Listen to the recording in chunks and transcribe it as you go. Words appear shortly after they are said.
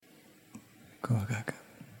Kohagaka.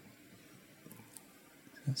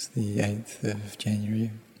 It's the 8th of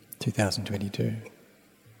January 2022.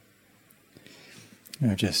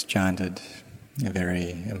 I've just chanted a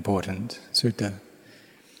very important sutta,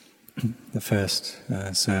 the first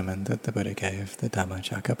sermon that the Buddha gave, the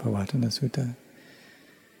Dhammacakkappavattana Sutta.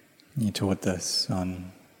 He taught this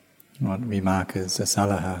on what we mark as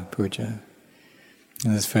Asalaha Puja.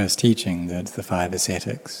 And this first teaching that the 5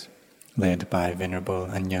 ascetics, led by Venerable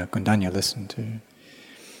Anya Kundanya, listened to.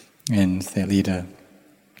 And their leader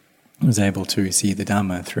was able to see the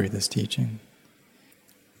Dhamma through this teaching.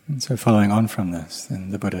 And so following on from this, then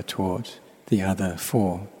the Buddha taught the other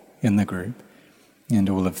 4 in the group, and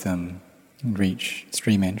all of them reach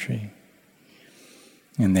stream entry.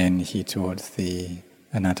 And then he taught the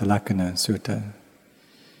Anattalakkhana Sutta,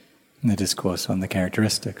 the discourse on the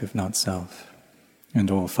characteristic of not-self, and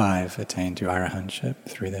all 5 attained to arahantship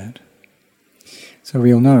through that. So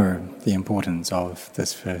we all know the importance of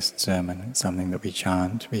this first sermon. It's something that we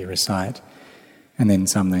chant, we recite, and then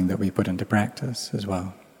something that we put into practice as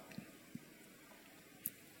well.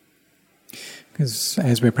 Because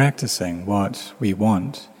as we're practicing, what we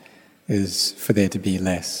want is for there to be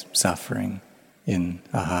less suffering in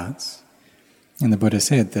our hearts. And the Buddha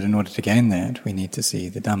said that in order to gain that, we need to see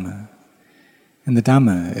the Dhamma. And the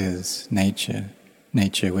Dhamma is nature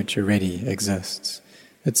which already exists.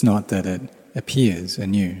 It's not that it appears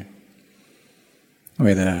anew.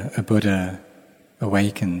 Whether a Buddha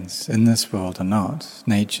awakens in this world or not,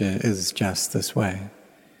 nature is just this way.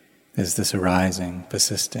 There's this arising,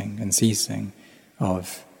 persisting and ceasing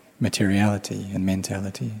of materiality and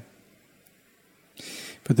mentality.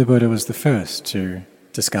 But the Buddha was the first to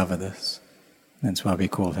discover this. That's why we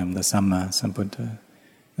call him the Samma Sambuddha,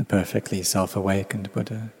 the perfectly self-awakened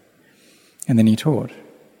Buddha. And then he taught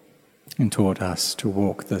us to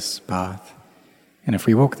walk this path. And if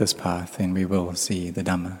we walk this path, then we will see the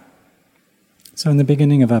Dhamma. So in the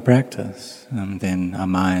beginning of our practice, then our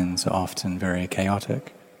minds are often very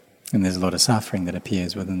chaotic, and there's a lot of suffering that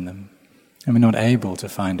appears within them. And we're not able to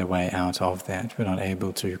find a way out of that. We're not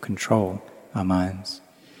able to control our minds.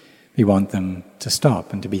 We want them to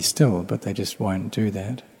stop and to be still, but they just won't do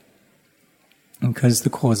that. Because the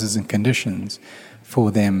causes and conditions for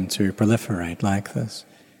them to proliferate like this,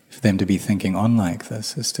 for them to be thinking on like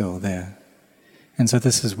this, is still there. And so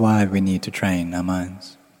this is why we need to train our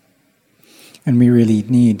minds. And we really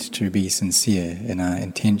need to be sincere in our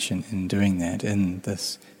intention in doing that, in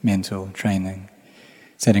this mental training,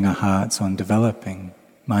 setting our hearts on developing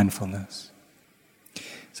mindfulness.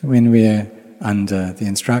 So when we're under the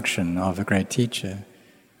instruction of a great teacher,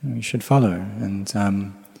 we should follow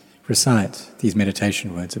and recite these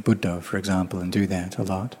meditation words at Buddha, for example, and do that a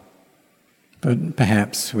lot. But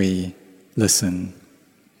perhaps we listen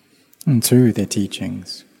to their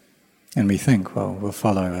teachings and we think, well, we'll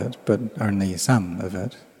follow it, but only some of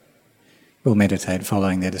it. We'll meditate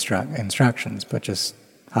following their instructions, but just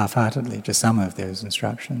half-heartedly, just some of those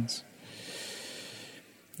instructions.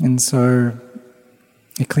 And so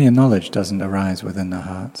a clear knowledge doesn't arise within our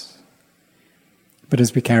hearts. But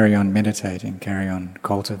as we carry on meditating, carry on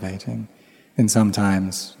cultivating, then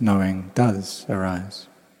sometimes knowing does arise.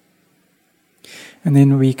 And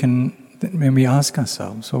then when we ask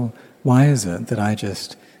ourselves, well, why is it that I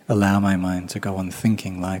just allow my mind to go on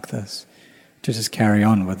thinking like this, to just carry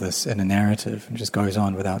on with this inner narrative and just goes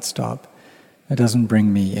on without stop? It doesn't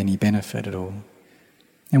bring me any benefit at all.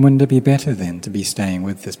 And wouldn't it be better then to be staying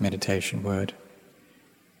with this meditation word?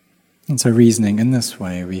 And so reasoning in this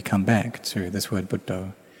way, we come back to this word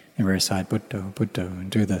Buddha, and we recite Buddha, Buddha, and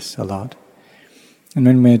do this a lot. And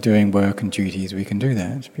when we're doing work and duties, we can do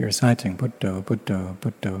that, be reciting Buddha, Buddha,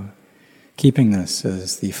 Buddha, keeping this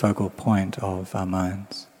as the focal point of our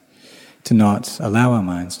minds, to not allow our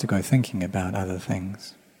minds to go thinking about other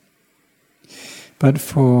things. But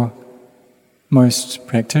for most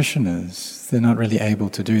practitioners, they're not really able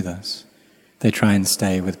to do this. They try and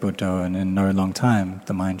stay with Buddha, and in no long time,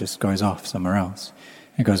 the mind just goes off somewhere else.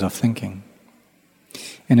 It goes off thinking.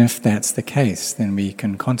 And if that's the case, then we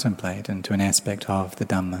can contemplate into an aspect of the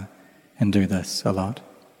Dhamma and do this a lot,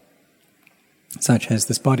 such as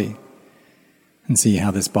this body, and see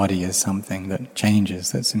how this body is something that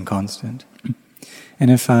changes, that's inconstant.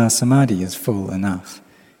 And if our samadhi is full enough,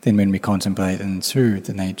 then when we contemplate into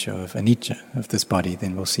the nature of anicca, of this body,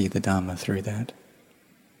 then we'll see the Dhamma through that.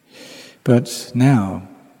 But now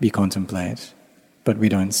we contemplate, but we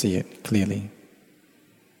don't see it clearly.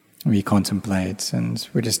 We contemplate and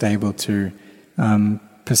we're just able to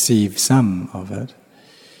perceive some of it.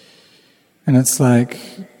 And it's like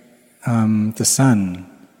the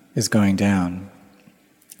sun is going down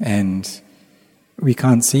and we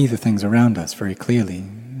can't see the things around us very clearly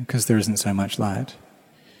because there isn't so much light.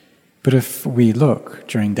 But if we look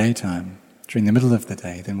during daytime, during the middle of the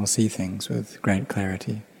day, then we'll see things with great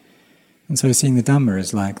clarity. And so seeing the Dhamma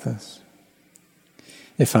is like this.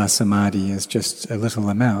 If our samadhi is just a little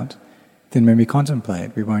amount, then when we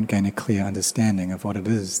contemplate, we won't gain a clear understanding of what it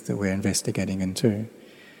is that we're investigating into,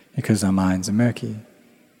 because our minds are murky,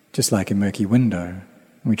 just like a murky window.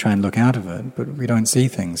 We try and look out of it, but we don't see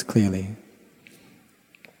things clearly.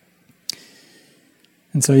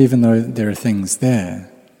 And so even though there are things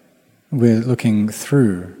there, we're looking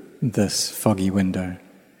through this foggy window,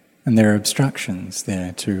 and there are obstructions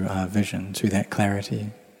there to our vision, to that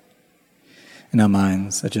clarity. And our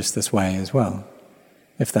minds are just this way as well.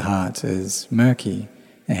 If the heart is murky,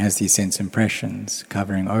 it has these sense impressions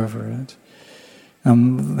covering over it.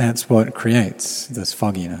 That's what creates this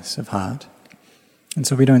fogginess of heart. And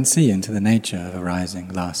so we don't see into the nature of arising,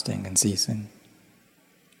 lasting and ceasing.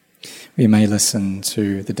 We may listen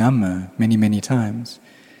to the Dhamma many, many times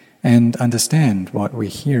and understand what we're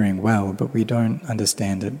hearing well, but we don't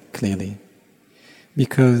understand it clearly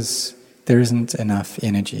because there isn't enough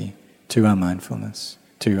energy to our mindfulness,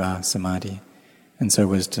 to our samadhi, and so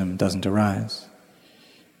wisdom doesn't arise.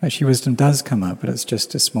 Actually, wisdom does come up, but it's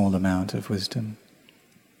just a small amount of wisdom.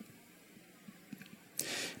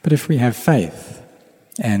 But if we have faith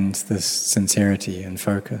and this sincerity and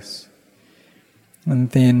focus,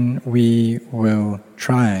 and then we will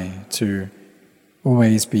try to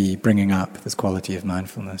always be bringing up this quality of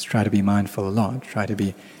mindfulness, try to be mindful a lot, try to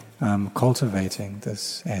be cultivating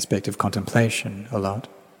this aspect of contemplation a lot,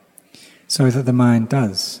 so that the mind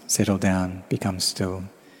does settle down, become still,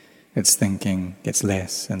 its thinking gets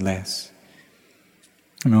less and less.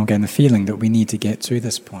 And we'll gain the feeling that we need to get to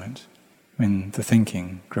this point when the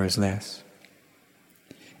thinking grows less.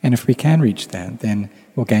 And if we can reach that, then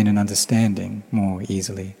we'll gain an understanding more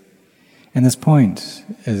easily. And this point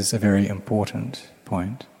is a very important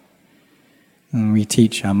point. And we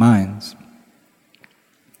teach our minds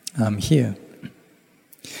here.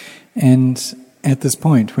 And at this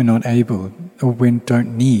point, we're not able, or we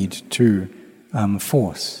don't need to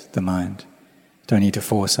force the mind. Don't need to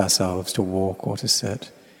force ourselves to walk or to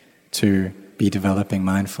sit, to be developing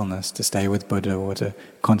mindfulness, to stay with Buddha or to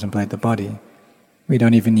contemplate the body. We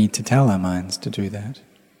don't even need to tell our minds to do that.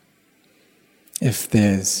 If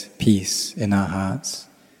there's peace in our hearts,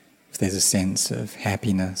 if there's a sense of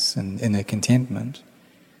happiness and inner contentment,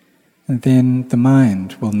 then the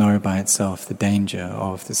mind will know by itself the danger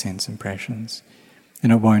of the sense impressions,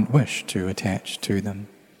 and it won't wish to attach to them.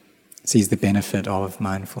 It sees the benefit of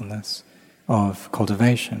mindfulness, of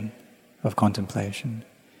cultivation, of contemplation,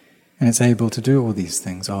 and it's able to do all these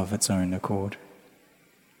things of its own accord.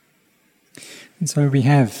 And so we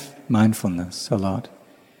have mindfulness a lot,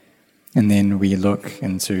 and then we look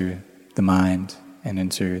into the mind and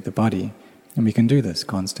into the body, and we can do this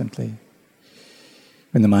constantly.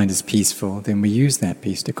 When the mind is peaceful, then we use that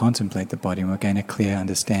peace to contemplate the body, and we'll gain a clear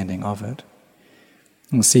understanding of it.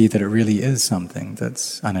 And we'll see that it really is something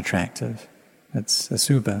that's unattractive. It's a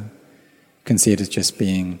subha. You can see it as just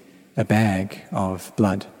being a bag of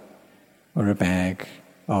blood, or a bag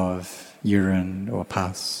of urine or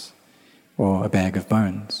pus, or a bag of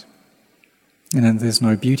bones. And then there's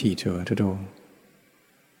no beauty to it at all.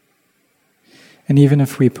 And even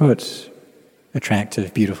if we put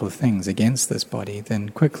attractive, beautiful things against this body, then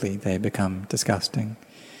quickly they become disgusting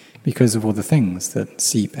because of all the things that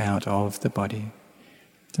seep out of the body.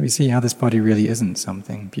 So we see how this body really isn't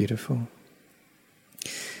something beautiful.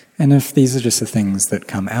 And if these are just the things that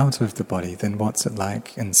come out of the body, then what's it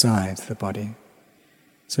like inside the body?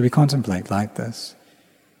 So we contemplate like this,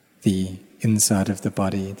 the inside of the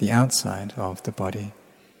body, the outside of the body,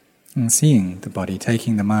 and seeing the body,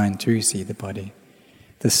 taking the mind to see the body,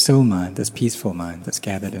 this still mind, this peaceful mind that's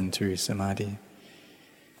gathered into samadhi.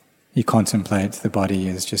 You contemplate the body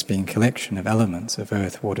as just being a collection of elements of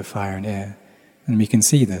earth, water, fire and air, and we can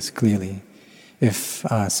see this clearly if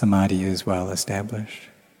our samadhi is well established.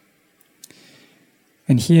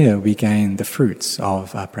 And here we gain the fruits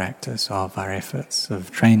of our practice, of our efforts,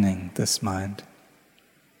 of training this mind.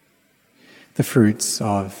 The fruits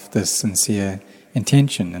of this sincere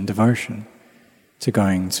intention and devotion to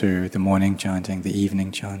going to the morning chanting, the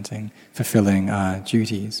evening chanting, fulfilling our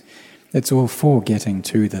duties. It's all for getting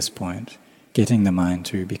to this point, getting the mind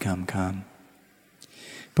to become calm.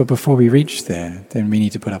 But before we reach there, then we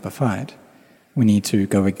need to put up a fight. We need to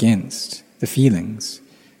go against the feelings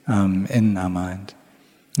in our mind.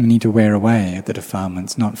 We need to wear away at the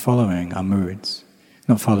defilements, not following our moods,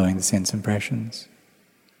 not following the sense impressions.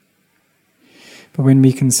 But when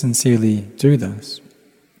we can sincerely do this,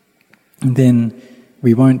 then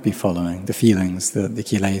we won't be following the feelings that the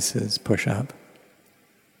kilesas push up.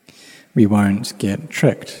 We won't get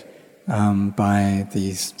tricked by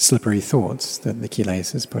these slippery thoughts that the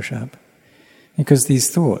kilesas push up. Because these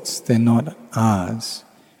thoughts, they're not ours.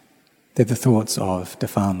 They're the thoughts of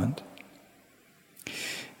defilement.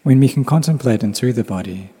 When we can contemplate into the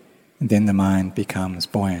body, then the mind becomes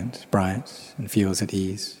buoyant, bright, and feels at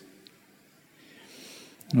ease.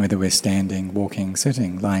 Whether we're standing, walking,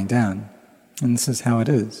 sitting, lying down, and this is how it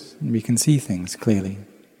is, and we can see things clearly.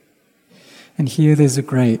 And here there's a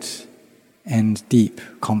great and deep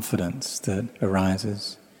confidence that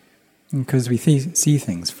arises, because we see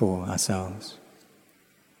things for ourselves.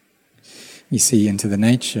 We see into the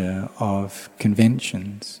nature of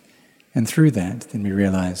conventions, and through that, then we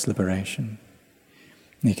realize liberation.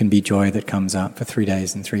 There can be joy that comes up for 3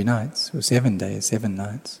 days and 3 nights, or 7 days, 7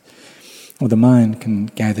 nights. Or the mind can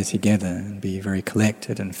gather together and be very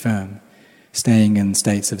collected and firm, staying in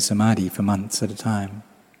states of samadhi for months at a time,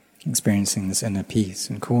 experiencing this inner peace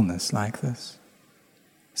and coolness like this.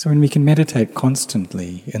 So when we can meditate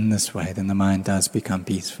constantly in this way, then the mind does become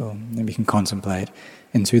peaceful, and we can contemplate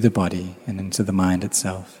into the body and into the mind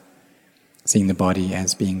itself, seeing the body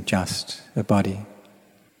as being just a body.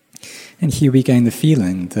 And here we gain the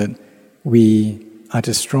feeling that we are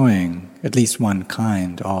destroying at least one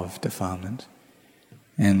kind of defilement,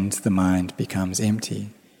 and the mind becomes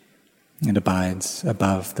empty and abides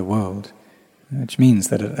above the world, which means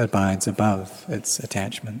that it abides above its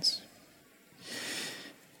attachments.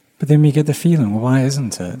 But then we get the feeling, well, why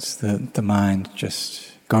isn't it that the mind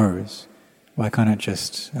just goes? Why can't it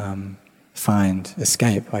just find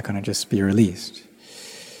escape? Why can't it just be released?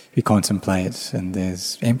 We contemplate and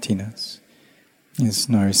there's emptiness. There's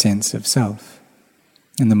no sense of self.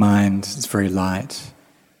 And the mind is very light.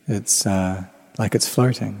 It's like it's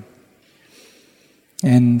floating.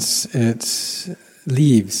 And it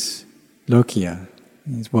leaves lokiya,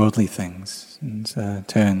 these worldly things, and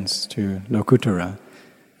turns to lokutara,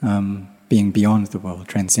 being beyond the world,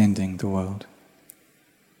 transcending the world.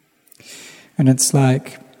 And it's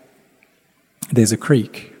like there's a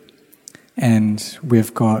creek, and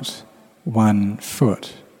we've got 1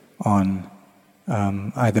 foot on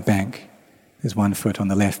either bank. There's 1 foot on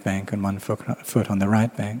the left bank and 1 foot on the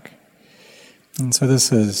right bank. And so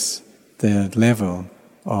this is the level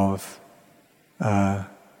of the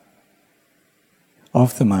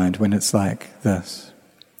mind when it's like this.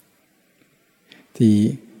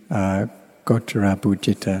 The Gotara,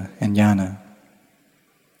 Buddhita and Jnana.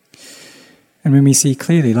 And when we see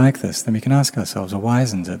clearly like this, then we can ask ourselves, well, why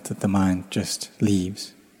isn't it that the mind just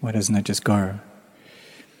leaves? Why doesn't it just go?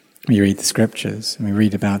 We read the scriptures, and we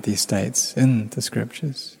read about these states in the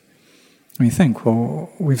scriptures. And we think,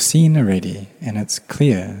 well, we've seen already, and it's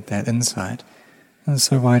clear, that insight, and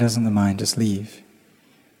so why doesn't the mind just leave?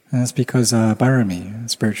 And it's because our bharami,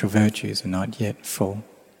 spiritual virtues, are not yet full.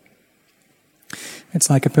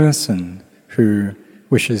 It's like a person who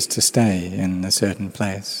wishes to stay in a certain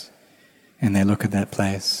place, and they look at that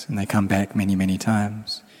place, and they come back many, many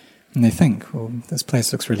times, and they think, well, this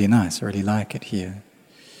place looks really nice, I really like it here.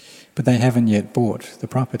 But they haven't yet bought the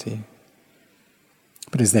property.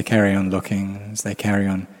 But as they carry on looking, as they carry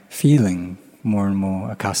on feeling more and more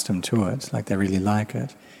accustomed to it, like they really like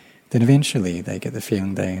it, then eventually they get the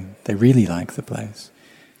feeling they really like the place.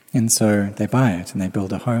 And so they buy it and they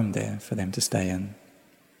build a home there for them to stay in.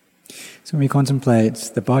 So when we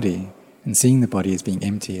contemplate the body and seeing the body as being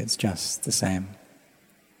empty, it's just the same.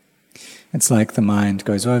 It's like the mind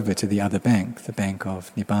goes over to the other bank, the bank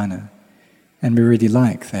of Nibbana, and we really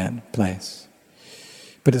like that place.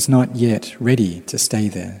 But it's not yet ready to stay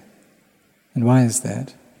there. And why is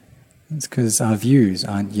that? It's because our views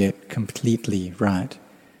aren't yet completely right.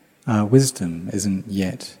 Our wisdom isn't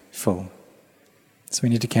yet full. So we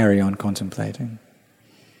need to carry on contemplating.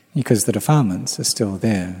 Because the defilements are still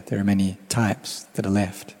there. There are many types that are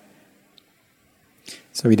left.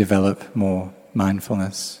 So we develop more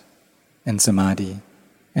mindfulness and samadhi,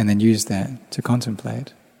 and then use that to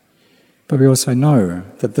contemplate. But we also know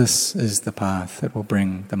that this is the path that will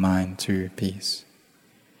bring the mind to peace.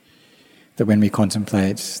 That when we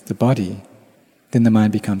contemplate the body, then the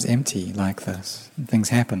mind becomes empty like this, and things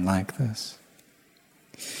happen like this.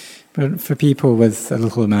 But for people with a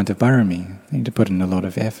little amount of bharami, they need to put in a lot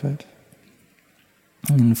of effort.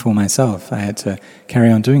 And for myself, I had to carry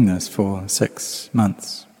on doing this for 6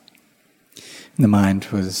 months. And the mind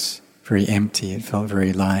was very empty, it felt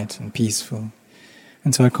very light and peaceful.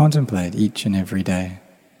 And so I contemplate each and every day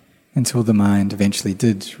until the mind eventually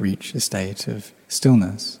did reach a state of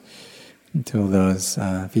stillness, until there was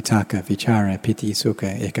vitaka, vichara, piti,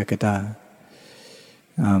 sukha, ekaggata.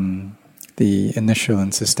 Then the initial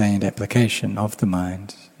and sustained application of the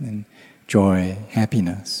mind in joy,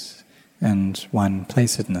 happiness, and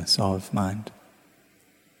one-placedness of mind.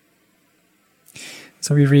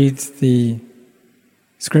 So we read the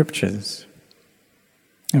scriptures,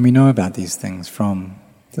 and we know about these things from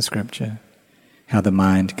the scripture, how the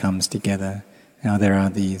mind comes together, how there are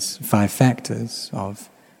these 5 factors of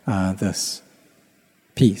this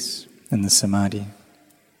peace and the samadhi.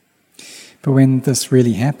 But when this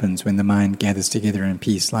really happens, when the mind gathers together in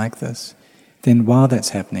peace like this, then while that's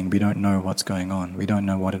happening, we don't know what's going on. We don't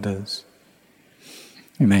know what it is.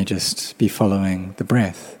 We may just be following the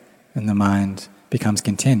breath, and the mind becomes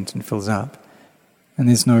content and fills up, and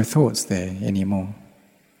there's no thoughts there anymore.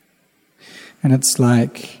 And it's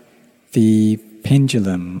like the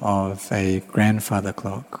pendulum of a grandfather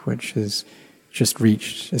clock, which has just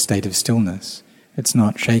reached a state of stillness. It's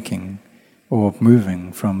not shaking or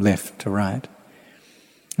moving from left to right.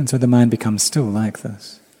 And so the mind becomes still like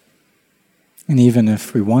this. And even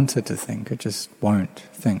if we want it to think, it just won't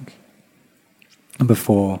think. And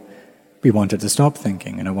before, we want it to stop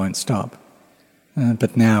thinking, and it won't stop.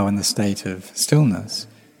 But now, in the state of stillness,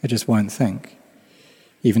 it just won't think,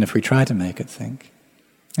 even if we try to make it think.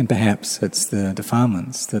 And perhaps it's the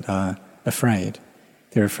defilements that are afraid.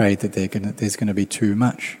 They're afraid that there's going to be too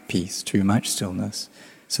much peace, too much stillness,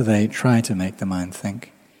 so they try to make the mind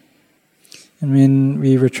think. And when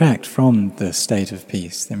we retract from the state of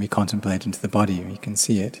peace, then we contemplate into the body, we can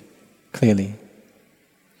see it clearly.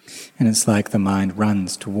 And it's like the mind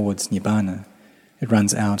runs towards Nibbana. It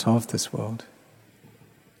runs out of this world.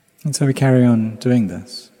 And so we carry on doing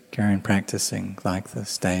this, carry on practicing like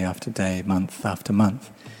this day after day, month after month,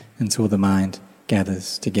 until the mind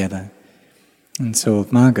gathers together, until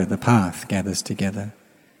Magga, the path, gathers together,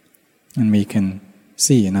 and we can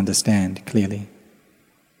see and understand clearly.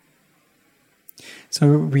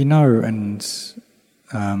 So we know and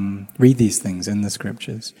read these things in the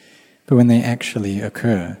scriptures, but when they actually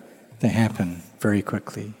occur, they happen very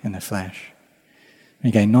quickly in a flash. We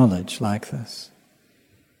gain knowledge like this.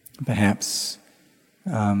 Perhaps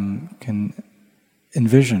can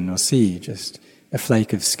envision or see just a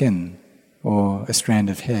flake of skin or a strand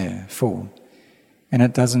of hair fall, and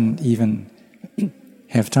it doesn't even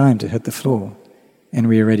have time to hit the floor, and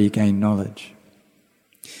we already gain knowledge.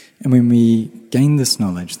 And when we gain this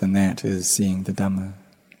knowledge, then that is seeing the Dhamma.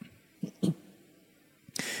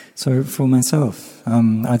 So for myself,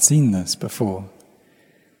 I'd seen this before,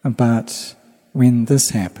 but when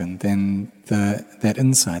this happened, then that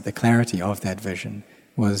insight, the clarity of that vision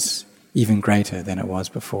was even greater than it was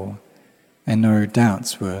before, and no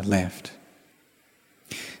doubts were left.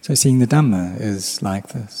 So seeing the Dhamma is like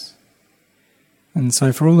this. And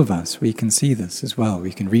so for all of us, we can see this as well.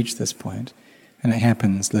 We can reach this point, and it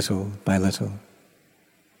happens little by little.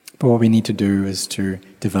 But what we need to do is to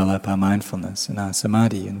develop our mindfulness and our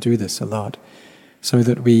samadhi, and do this a lot, so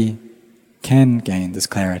that we can gain this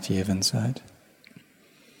clarity of insight.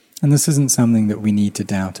 And this isn't something that we need to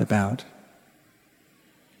doubt about.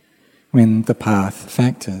 When the path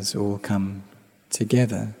factors all come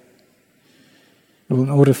together, well, in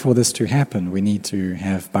order for this to happen, we need to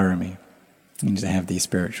have barami. We need to have these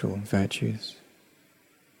spiritual virtues.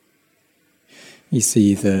 You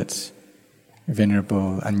see that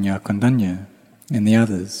Venerable Anya Kondanya and the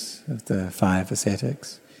others of the 5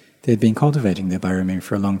 ascetics, they had been cultivating their barami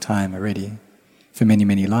for a long time already, for many,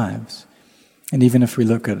 many lives. And even if we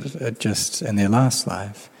look at it just in their last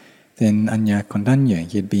life, then Anya Kondanya,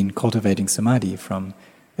 he had been cultivating samadhi from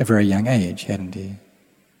a very young age, hadn't he?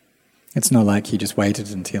 It's not like he just waited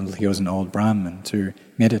until he was an old Brahmin to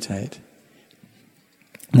meditate.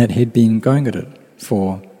 That he'd been going at it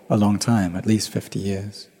for a long time, at least 50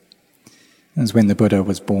 years. As when the Buddha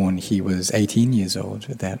was born, he was 18 years old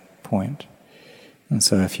at that point. And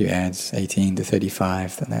so if you add 18 to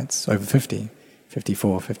 35, then that's over 50,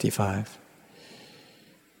 54, 55.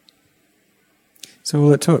 So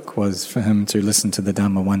all it took was for him to listen to the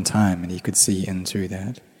Dhamma one time, and he could see into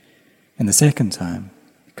that. And the second time,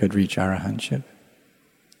 he could reach arahantship.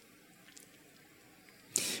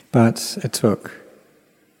 But it took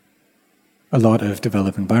a lot of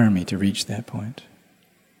developing barami to reach that point.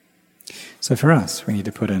 So for us, we need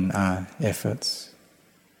to put in our efforts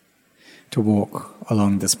to walk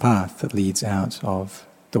along this path that leads out of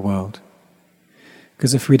the world.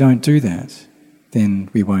 Because if we don't do that, then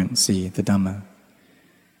we won't see the Dhamma.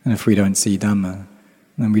 And if we don't see Dhamma,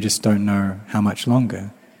 then we just don't know how much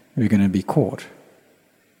longer we're going to be caught.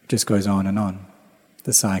 It just goes on,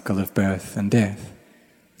 the cycle of birth and death.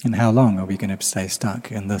 And how long are we going to stay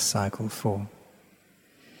stuck in this cycle for?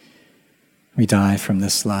 We die from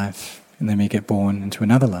this life, and then we get born into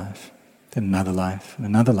another life, then another life, and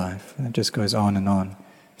another life, and it just goes on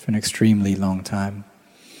for an extremely long time,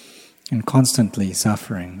 and constantly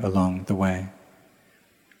suffering along the way.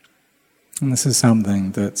 And this is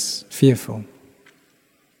something that's fearful.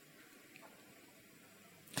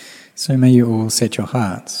 So may you all set your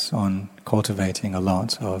hearts on cultivating a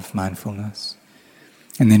lot of mindfulness,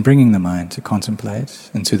 and then bringing the mind to contemplate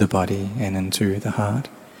into the body and into the heart,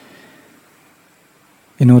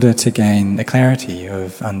 in order to gain a clarity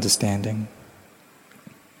of understanding.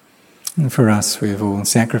 And for us, we've all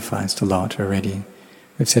sacrificed a lot already.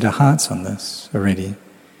 We've set our hearts on this already,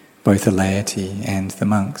 both the laity and the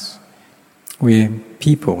monks. We're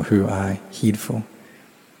people who are heedful.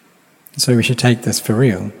 So we should take this for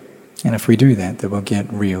real, and if we do that, then we'll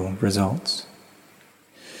get real results.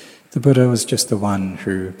 The Buddha was just the one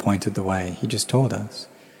who pointed the way. He just told us.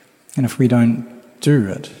 And if we don't do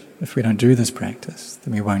it, if we don't do this practice,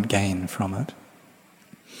 then we won't gain from it.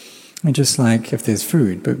 And just like if there's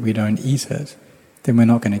food but we don't eat it, then we're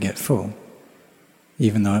not going to get full.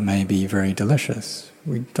 Even though it may be very delicious,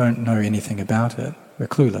 we don't know anything about it. We're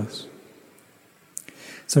clueless.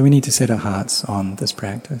 So we need to set our hearts on this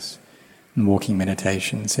practice, and walking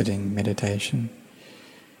meditation, sitting meditation,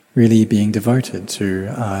 really being devoted to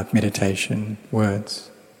our meditation words,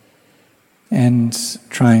 and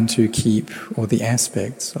trying to keep all the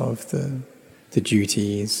aspects of the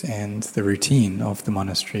duties and the routine of the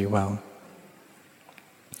monastery well.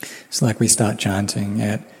 It's like we start chanting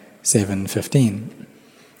at 7:15.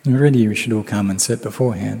 Already we should all come and sit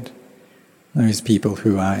beforehand. Those people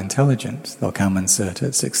who are intelligent, they'll come and sit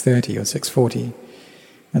at 6:30 or 6:40,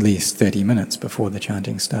 at least 30 minutes before the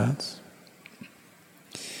chanting starts.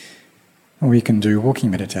 Or we can do walking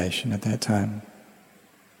meditation at that time.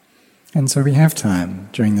 And so we have time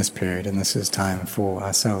during this period, and this is time for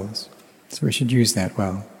ourselves. So we should use that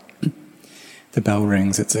well. The bell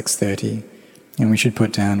rings at 6:30, and we should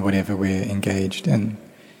put down whatever we're engaged in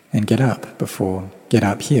and get up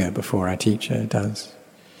here before our teacher does.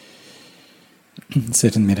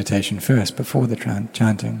 Sit in meditation first before the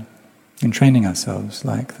chanting, and training ourselves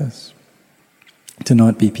like this, to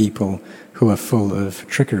not be people who are full of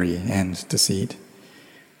trickery and deceit,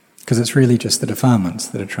 because it's really just the defilements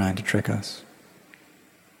that are trying to trick us.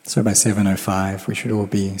 So by 7:05 we should all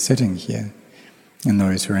be sitting here, and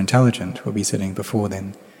those who are intelligent will be sitting before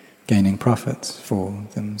then, gaining profits for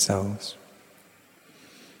themselves.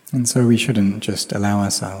 And so we shouldn't just allow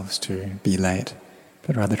ourselves to be late,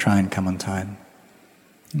 but rather try and come on time.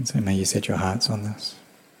 And so may you set your hearts on this.